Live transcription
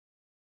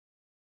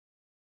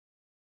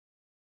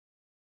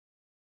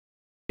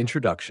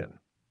Introduction.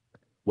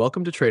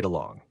 Welcome to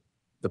TradeAlong.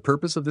 The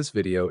purpose of this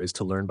video is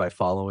to learn by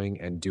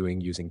following and doing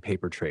using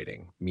paper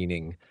trading,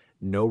 meaning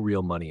no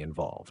real money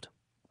involved.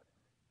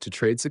 To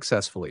trade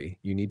successfully,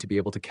 you need to be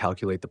able to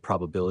calculate the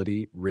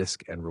probability,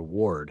 risk, and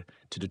reward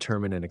to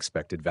determine an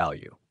expected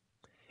value.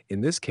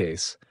 In this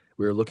case,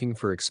 we are looking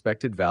for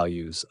expected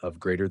values of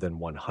greater than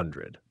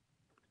 100.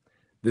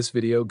 This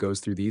video goes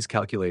through these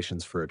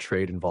calculations for a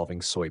trade involving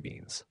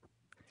soybeans.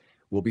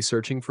 We'll be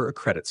searching for a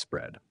credit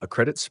spread. A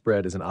credit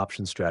spread is an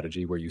option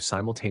strategy where you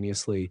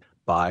simultaneously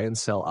buy and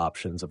sell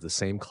options of the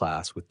same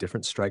class with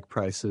different strike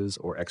prices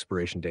or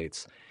expiration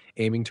dates,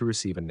 aiming to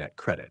receive a net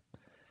credit.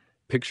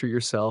 Picture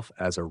yourself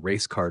as a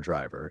race car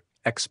driver,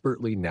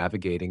 expertly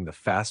navigating the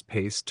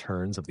fast-paced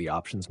turns of the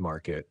options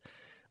market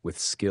with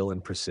skill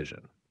and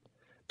precision.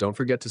 Don't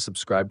forget to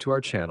subscribe to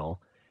our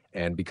channel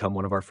and become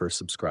one of our first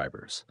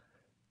subscribers.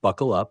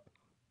 Buckle up,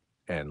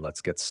 and let's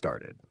get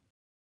started.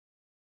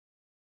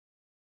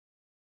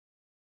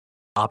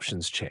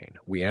 Options chain.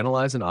 We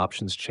analyze an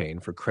options chain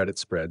for credit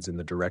spreads in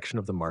the direction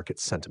of the market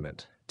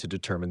sentiment to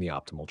determine the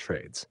optimal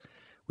trades.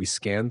 We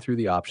scan through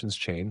the options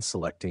chain,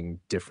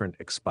 selecting different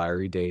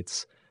expiry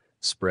dates,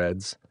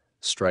 spreads,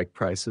 strike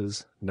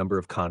prices, number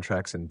of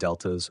contracts, and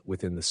deltas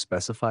within the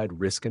specified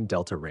risk and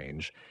delta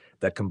range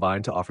that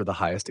combine to offer the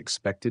highest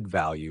expected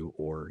value,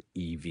 or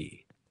EV.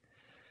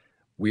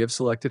 We have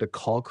selected a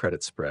call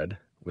credit spread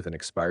with an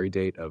expiry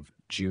date of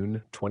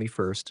June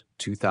 21st,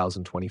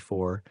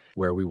 2024,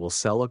 where we will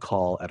sell a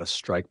call at a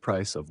strike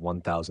price of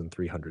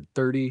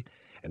 1,330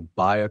 and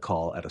buy a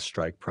call at a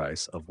strike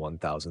price of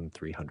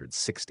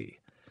 1,360.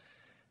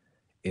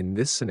 In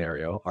this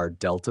scenario, our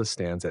delta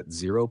stands at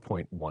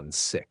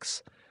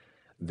 0.16.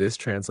 This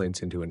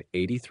translates into an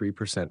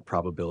 83%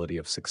 probability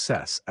of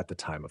success at the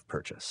time of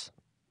purchase.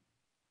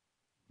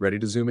 Ready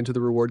to zoom into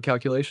the reward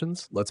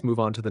calculations? Let's move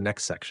on to the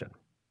next section.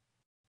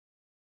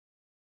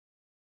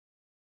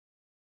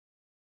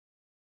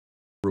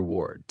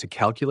 Reward. To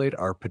calculate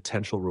our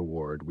potential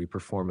reward, we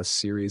perform a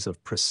series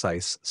of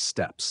precise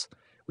steps.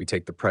 We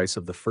take the price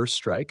of the first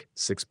strike,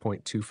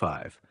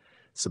 6.25,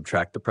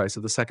 subtract the price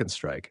of the second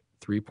strike,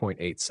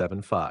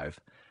 3.875,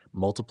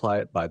 multiply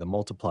it by the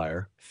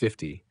multiplier,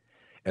 50,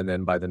 and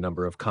then by the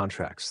number of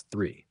contracts,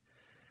 3.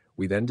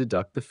 We then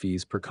deduct the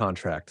fees per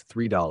contract,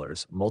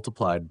 $3,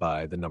 multiplied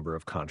by the number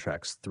of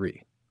contracts,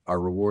 3. Our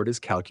reward is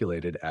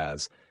calculated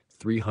as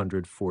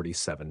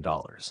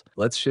 $347.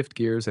 Let's shift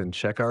gears and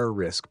check our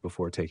risk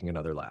before taking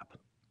another lap.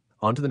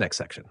 On to the next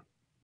section.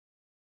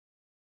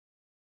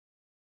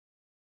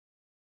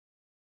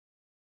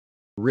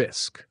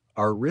 Risk.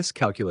 Our risk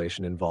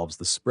calculation involves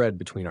the spread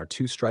between our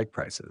two strike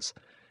prices,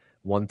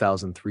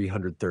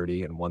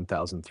 1,330 and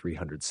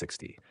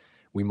 1,360.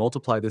 We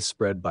multiply this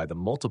spread by the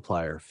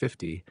multiplier,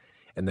 50,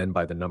 and then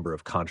by the number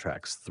of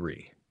contracts,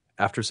 3.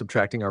 After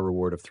subtracting our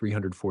reward of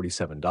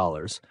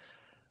 $347,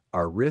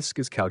 our risk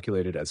is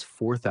calculated as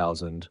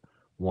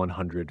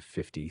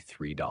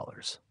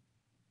 $4,153.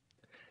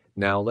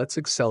 Now let's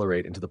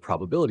accelerate into the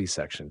probability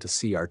section to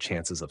see our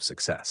chances of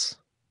success.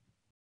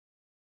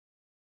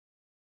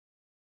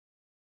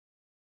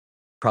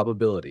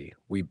 Probability.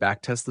 We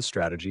backtest the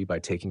strategy by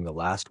taking the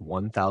last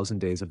 1,000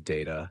 days of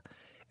data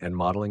and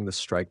modeling the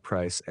strike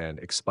price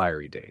and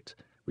expiry date.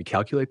 We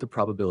calculate the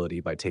probability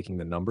by taking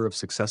the number of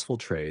successful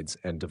trades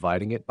and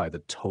dividing it by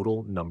the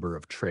total number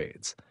of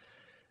trades.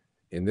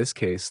 In this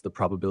case, the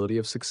probability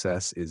of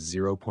success is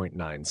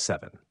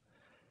 0.97.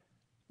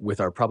 With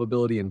our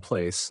probability in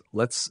place,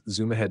 let's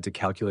zoom ahead to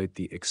calculate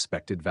the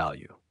expected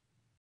value.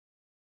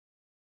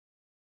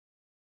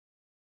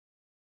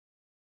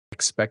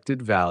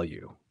 Expected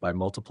value. By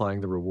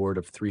multiplying the reward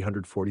of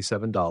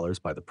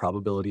 $347 by the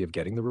probability of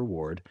getting the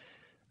reward,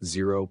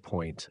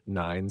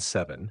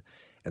 0.97,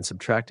 and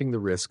subtracting the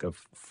risk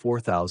of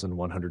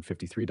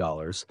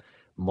 $4,153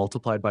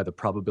 multiplied by the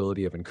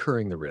probability of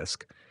incurring the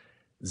risk,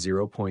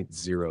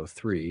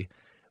 0.03,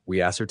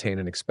 we ascertain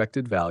an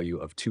expected value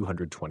of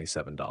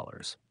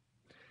 $227.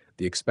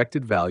 The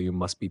expected value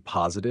must be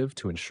positive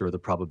to ensure the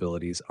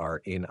probabilities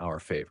are in our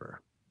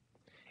favor.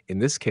 In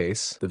this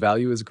case, the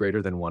value is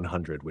greater than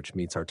 100, which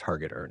meets our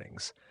target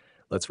earnings.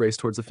 Let's race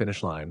towards the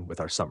finish line with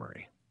our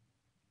summary.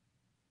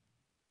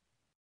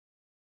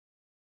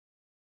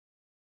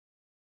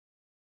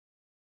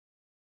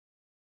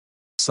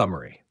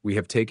 Summary. We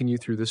have taken you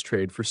through this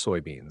trade for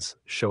soybeans,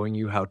 showing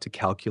you how to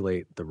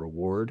calculate the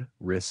reward,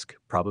 risk,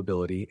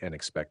 probability, and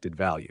expected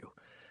value.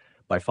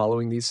 By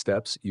following these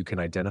steps, you can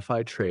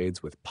identify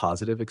trades with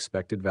positive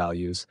expected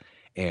values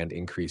and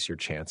increase your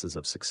chances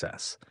of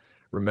success.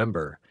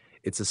 Remember,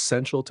 it's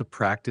essential to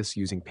practice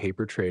using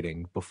paper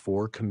trading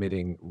before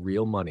committing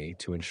real money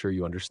to ensure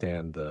you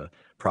understand the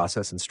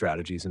process and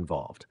strategies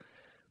involved.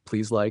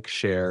 Please like,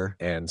 share,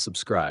 and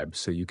subscribe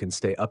so you can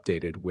stay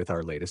updated with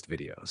our latest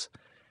videos.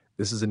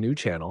 This is a new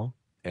channel,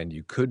 and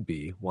you could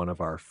be one of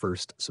our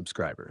first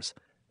subscribers.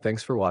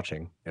 Thanks for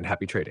watching, and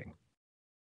happy trading.